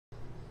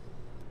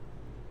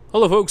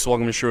Hello folks,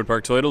 welcome to Sherwood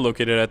Park Toyota,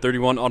 located at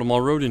 31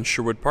 Automall Road in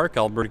Sherwood Park,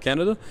 Alberta,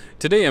 Canada.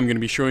 Today I'm going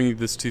to be showing you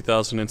this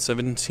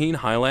 2017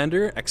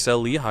 Highlander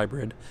XLE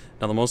Hybrid.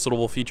 Now the most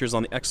notable features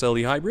on the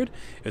XLE Hybrid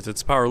is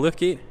its power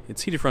liftgate,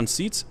 its heated front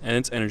seats, and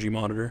its energy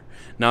monitor.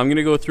 Now I'm going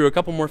to go through a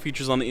couple more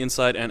features on the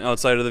inside and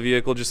outside of the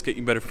vehicle, just to get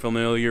you better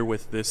familiar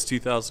with this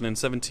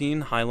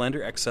 2017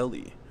 Highlander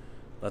XLE.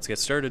 Let's get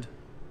started.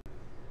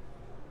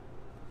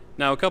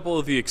 Now, a couple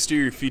of the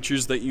exterior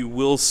features that you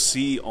will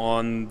see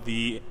on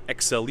the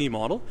XLE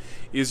model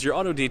is your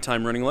auto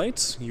daytime running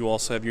lights. You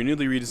also have your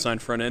newly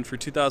redesigned front end for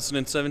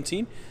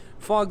 2017,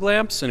 fog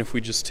lamps, and if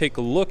we just take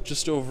a look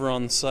just over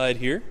on the side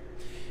here,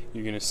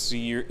 you're going to see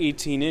your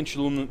 18-inch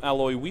aluminum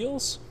alloy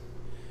wheels.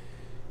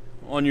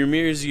 On your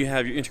mirrors, you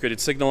have your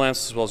integrated signal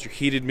lamps as well as your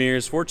heated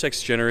mirrors,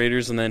 vortex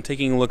generators, and then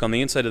taking a look on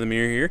the inside of the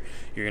mirror here,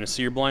 you're going to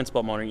see your blind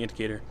spot monitoring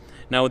indicator.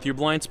 Now with your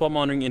blind spot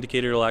monitoring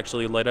indicator, it'll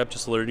actually light up,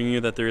 just alerting you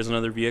that there is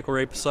another vehicle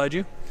right beside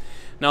you.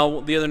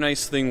 Now the other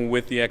nice thing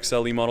with the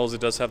XLE model is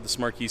it does have the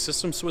smart key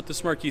system. So with the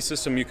smart key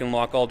system, you can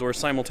lock all doors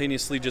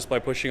simultaneously just by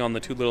pushing on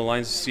the two little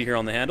lines you see here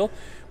on the handle.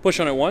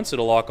 Push on it once,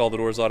 it'll lock all the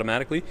doors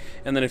automatically,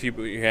 and then if you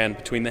put your hand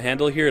between the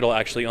handle here, it'll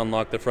actually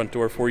unlock the front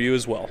door for you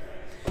as well.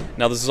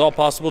 Now this is all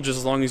possible just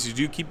as long as you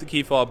do keep the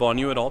key fob on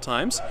you at all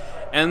times.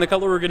 And the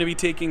color we're going to be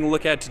taking a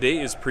look at today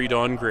is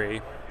pre-dawn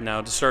gray.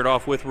 Now to start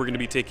off with, we're going to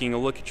be taking a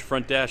look at your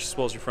front dash as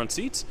well as your front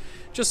seats,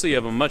 just so you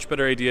have a much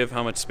better idea of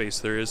how much space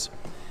there is.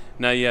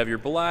 Now you have your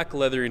black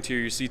leather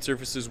interior seat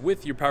surfaces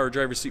with your power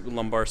driver seat with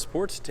lumbar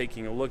support.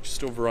 Taking a look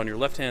just over on your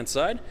left hand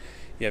side,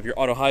 you have your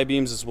auto high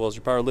beams as well as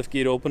your power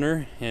liftgate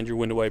opener and your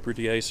window wiper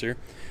deicer.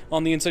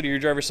 On the inside of your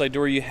driver's side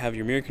door, you have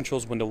your mirror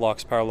controls, window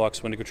locks, power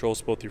locks, window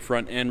controls, both your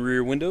front and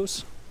rear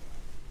windows.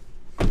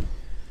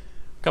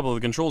 A couple of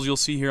the controls you'll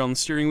see here on the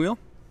steering wheel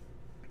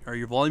are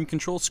your volume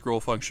control, scroll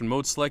function,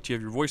 mode select. You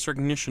have your voice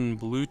recognition,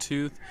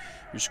 Bluetooth,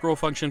 your scroll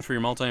function for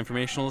your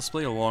multi-informational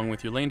display, along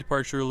with your lane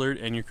departure alert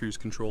and your cruise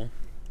control.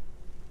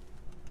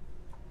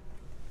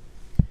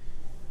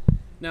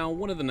 Now,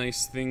 one of the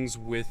nice things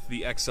with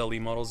the XLE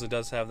models, it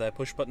does have that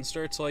push button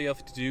start, so all you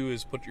have to do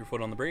is put your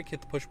foot on the brake,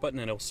 hit the push button,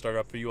 and it'll start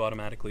up for you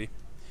automatically.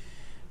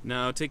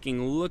 Now, taking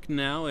a look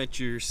now at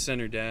your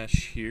center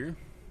dash here,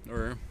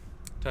 or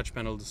touch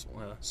panel,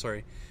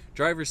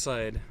 driver's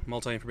side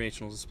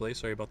multi-informational display,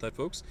 sorry about that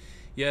folks.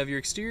 You have your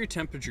exterior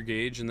temperature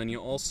gauge, and then you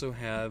also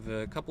have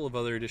a couple of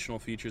other additional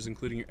features,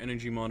 including your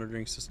energy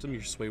monitoring system,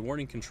 your sway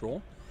warning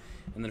control.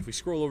 And then if we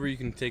scroll over, you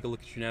can take a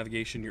look at your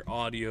navigation, your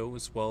audio,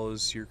 as well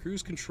as your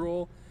cruise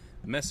control,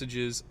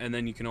 messages, and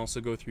then you can also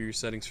go through your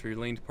settings for your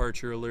lane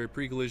departure alert,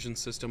 pre-collision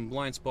system,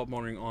 blind spot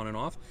monitoring on and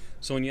off.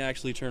 So when you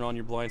actually turn on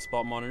your blind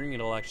spot monitoring,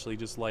 it'll actually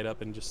just light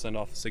up and just send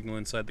off a signal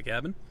inside the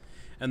cabin.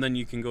 And then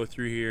you can go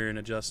through here and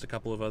adjust a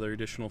couple of other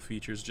additional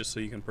features just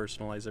so you can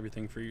personalize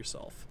everything for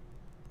yourself.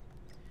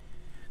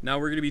 Now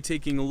we're going to be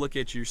taking a look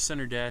at your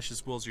center dash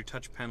as well as your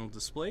touch panel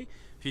display.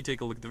 If you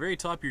take a look at the very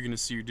top, you're going to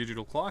see your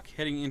digital clock.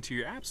 Heading into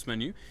your apps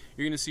menu,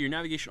 you're going to see your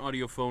navigation,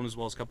 audio, phone, as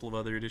well as a couple of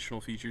other additional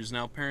features.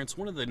 Now parents,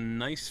 one of the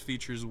nice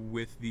features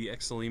with the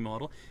XLE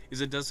model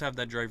is it does have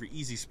that driver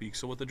easy speak.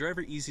 So what the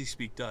driver easy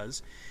speak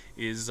does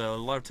is a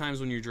lot of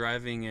times when you're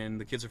driving and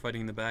the kids are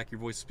fighting in the back,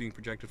 your voice is being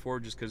projected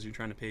forward just because you're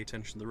trying to pay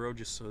attention to the road,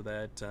 just so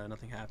that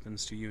nothing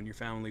happens to you and your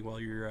family while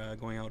you're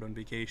going out on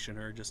vacation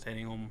or just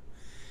heading home.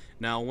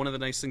 Now, one of the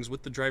nice things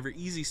with the driver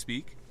easy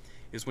speak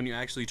is when you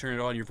actually turn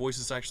it on, your voice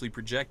is actually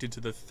projected to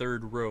the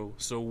third row.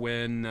 So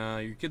when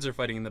your kids are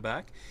fighting in the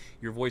back,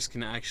 your voice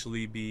can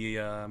actually be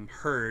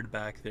heard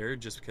back there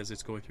just because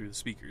it's going through the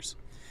speakers.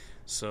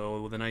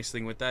 So the nice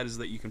thing with that is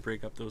that you can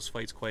break up those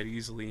fights quite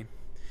easily.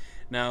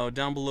 Now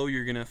down below,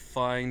 you're going to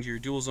find your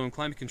dual zone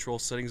climate control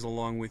settings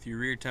along with your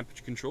rear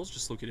temperature controls,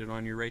 just located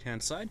on your right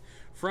hand side,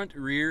 front,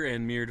 rear,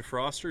 and mirror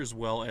defroster, as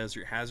well as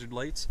your hazard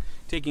lights.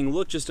 Taking a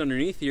look just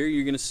underneath here,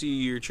 you're going to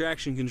see your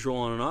traction control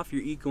on and off,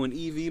 your eco and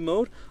EV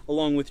mode,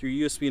 along with your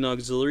USB and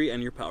auxiliary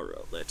and your power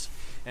outlet.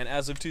 And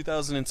as of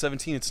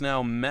 2017, it's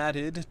now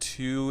matted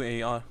to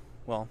a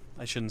well,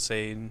 I shouldn't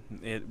say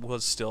it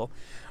was still.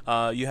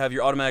 You have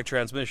your automatic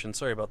transmission.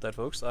 Sorry about that,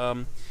 folks.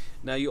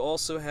 Now you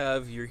also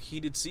have your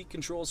heated seat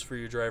controls for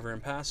your driver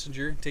and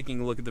passenger. Taking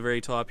a look at the very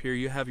top here,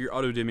 you have your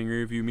auto dimming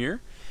rear view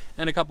mirror,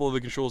 and a couple of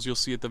the controls you'll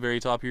see at the very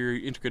top here,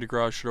 your integrated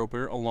garage door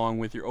opener, along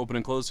with your open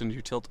and close and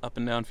your tilt up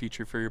and down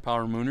feature for your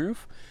power moonroof,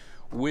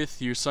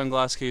 with your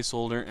sunglass case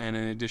holder and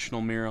an additional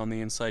mirror on the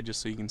inside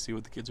just so you can see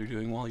what the kids are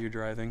doing while you're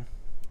driving.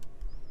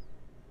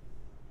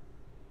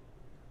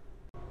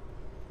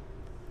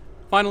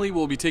 Finally,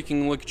 we'll be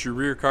taking a look at your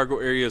rear cargo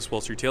area as well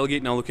as your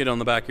tailgate. Now located on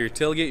the back of your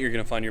tailgate, you're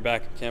going to find your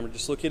backup camera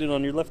just located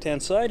on your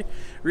left-hand side.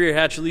 Rear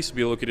hatch release will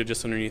be located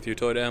just underneath your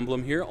Toyota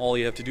emblem here. All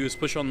you have to do is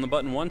push on the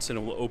button once and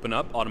it will open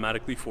up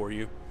automatically for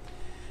you.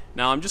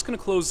 Now I'm just going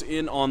to close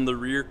in on the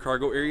rear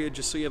cargo area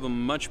just so you have a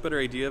much better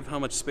idea of how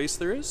much space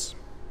there is.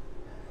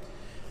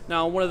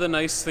 Now, one of the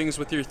nice things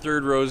with your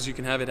third row is you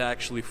can have it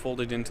actually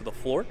folded into the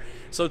floor.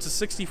 So it's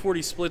a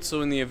 60-40 split,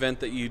 so in the event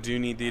that you do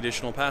need the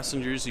additional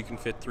passengers, you can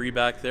fit 3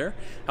 back there.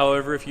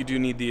 However, if you do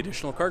need the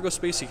additional cargo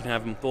space, you can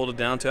have them folded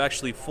down. To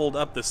actually fold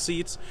up the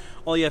seats,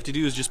 all you have to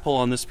do is just pull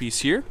on this piece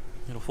here.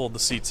 It'll fold the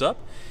seats up.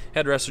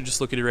 Headrests are just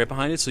located right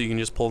behind it, so you can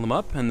just pull them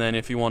up, and then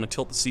if you want to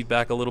tilt the seat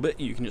back a little bit,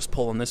 you can just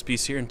pull on this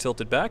piece here and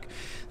tilt it back.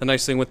 The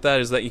nice thing with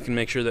that is that you can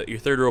make sure that your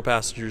third row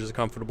passengers are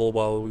comfortable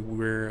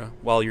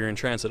while you're in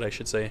transit, I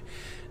should say.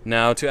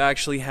 Now, to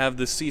actually have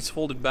the seats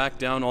folded back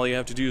down, all you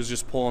have to do is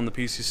just pull on the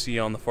piece you see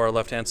on the far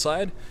left-hand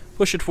side,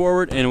 push it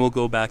forward, and it will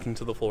go back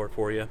into the floor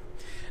for you.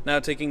 Now,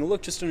 taking a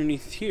look just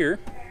underneath here,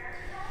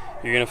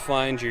 you're going to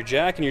find your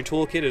jack and your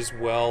toolkit, as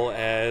well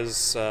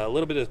as a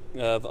little bit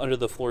of under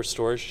the floor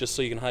storage, just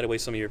so you can hide away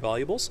some of your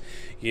valuables.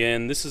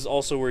 And this is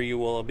also where you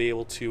will be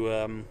able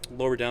to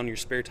lower down your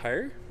spare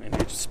tire. And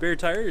your spare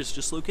tire is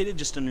just located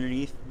just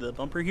underneath the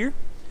bumper here.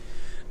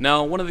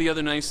 Now, one of the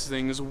other nice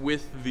things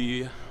with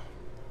the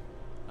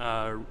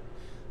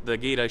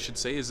gate, I should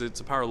say, is it's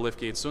a power lift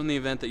gate. So in the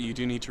event that you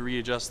do need to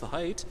readjust the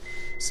height,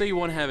 say you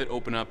want to have it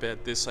open up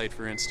at this height,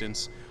 for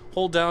instance,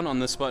 hold down on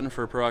this button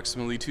for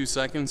approximately 2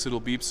 seconds. It'll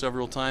beep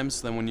several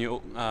times. Then when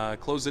you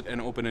close it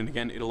and open it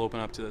again, it'll open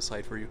up to this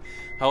height for you.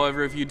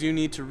 However, if you do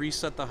need to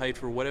reset the height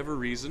for whatever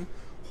reason,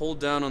 hold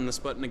down on this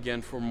button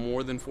again for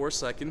more than 4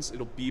 seconds.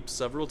 It'll beep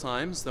several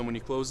times. Then when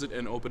you close it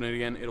and open it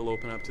again, it'll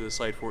open up to this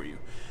height for you.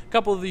 A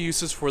couple of the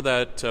uses for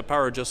that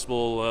power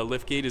adjustable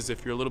lift gate is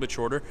if you're a little bit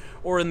shorter,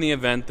 or in the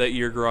event that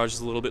your garage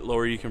is a little bit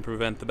lower, you can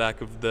prevent the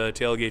back of the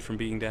tailgate from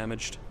being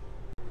damaged.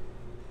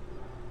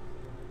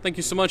 Thank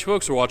you so much,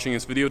 folks, for watching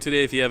this video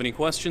today. If you have any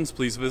questions,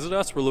 please visit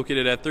us. We're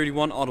located at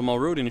 31 Automall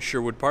Road in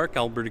Sherwood Park,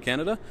 Alberta,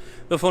 Canada.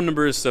 The phone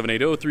number is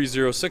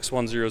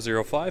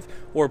 780-306-1005,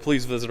 or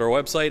please visit our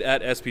website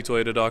at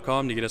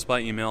sptoyota.com to get us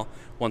by email.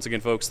 Once again,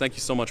 folks, thank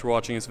you so much for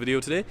watching this video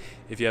today.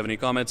 If you have any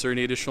comments or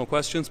any additional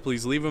questions,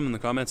 please leave them in the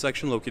comment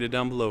section located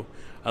down below.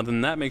 Other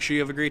than that, make sure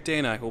you have a great day,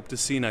 and I hope to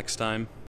see you next time.